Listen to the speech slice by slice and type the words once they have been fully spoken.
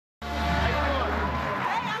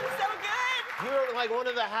You're like one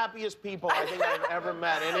of the happiest people I think I've ever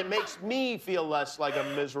met, and it makes me feel less like a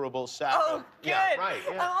miserable sap. Oh, good. Yeah, right.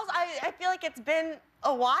 Yeah. I feel like it's been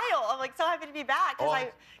a while. I'm like so happy to be back because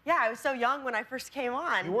I was so young when I first came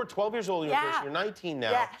on. You were 12 years old. You're 19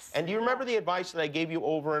 now. Yes. And do you remember the advice that I gave you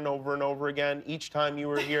over and over and over again each time you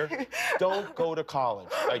were here? Don't go to college,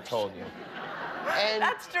 I told you. And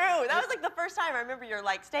that's true. That was like the first time I remember you're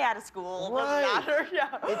like, stay out of school. Right. Doesn't matter.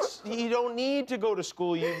 Yeah. You don't need to go to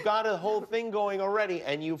school. You've got a whole thing going already,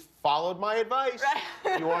 and you followed my advice.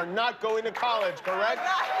 Right. You are not going to college, correct?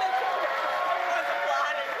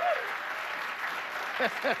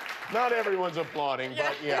 Not everyone's applauding,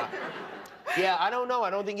 but yeah. Yeah, I don't know. I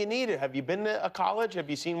don't think you need it. Have you been to a college? Have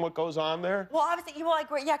you seen what goes on there? Well, obviously,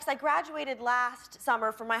 yeah, because I graduated last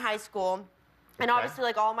summer from my high school. And obviously,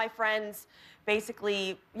 like, all my friends,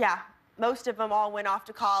 basically, yeah, most of them all went off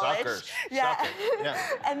to college. Suckers. Yeah. Suckers. Yeah.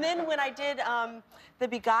 And then when I did The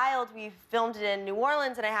Beguiled, we filmed it in New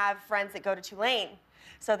Orleans, and I have friends that go to Tulane.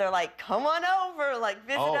 So they're like, come on over, like,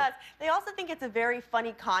 visit us. They also think it's a very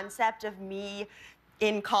funny concept of me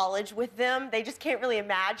in college with them. They just can't really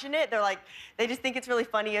imagine it. They're like, they just think it's really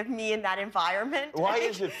funny of me in that environment. Why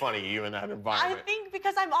is it funny, you in that environment? I think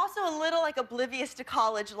because I'm also a little like oblivious to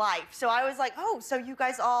college life. So I was like, oh, so you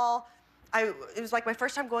guys all, it was like my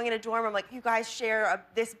first time going in a dorm. I'm like, you guys share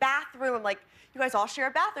this bathroom. I'm like, you guys all share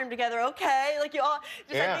a bathroom together, okay? Like you all,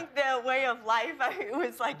 just I think the way of life, I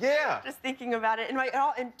was like, just thinking about it. And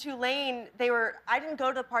in Tulane, I didn't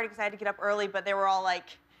go to the party because I had to get up early, but they were all like,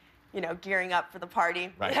 you know, gearing up for the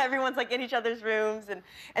party. Right. Everyone's like in each other's rooms,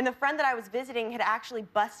 and the friend that I was visiting had actually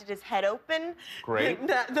busted his head open. Great.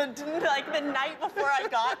 Like the night before I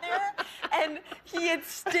got there, and he was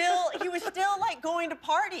still like going to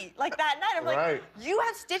party like that night. I'm like, you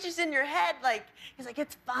have stitches in your head. Like he's like,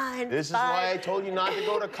 it's fine. This is why I told you not to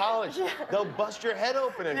go to college. They'll bust your head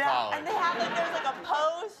open in college. And they have like there's like a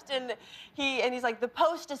post, and he's like, the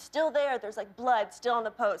post is still there. There's like blood still on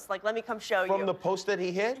the post. Like, let me come show you. From the post that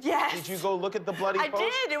he hit? Yeah. Did you go look at the bloody post? I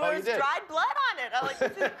did. It was dried blood on it. I'm like,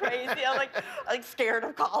 this is crazy. I'm like scared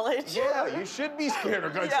of college. Yeah, you should be scared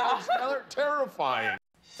of college. It sounds terrifying.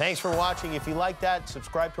 Thanks for watching. If you like that,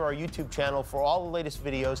 subscribe to our YouTube channel for all the latest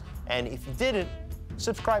videos. And if you didn't,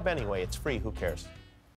 subscribe anyway. It's free. Who cares?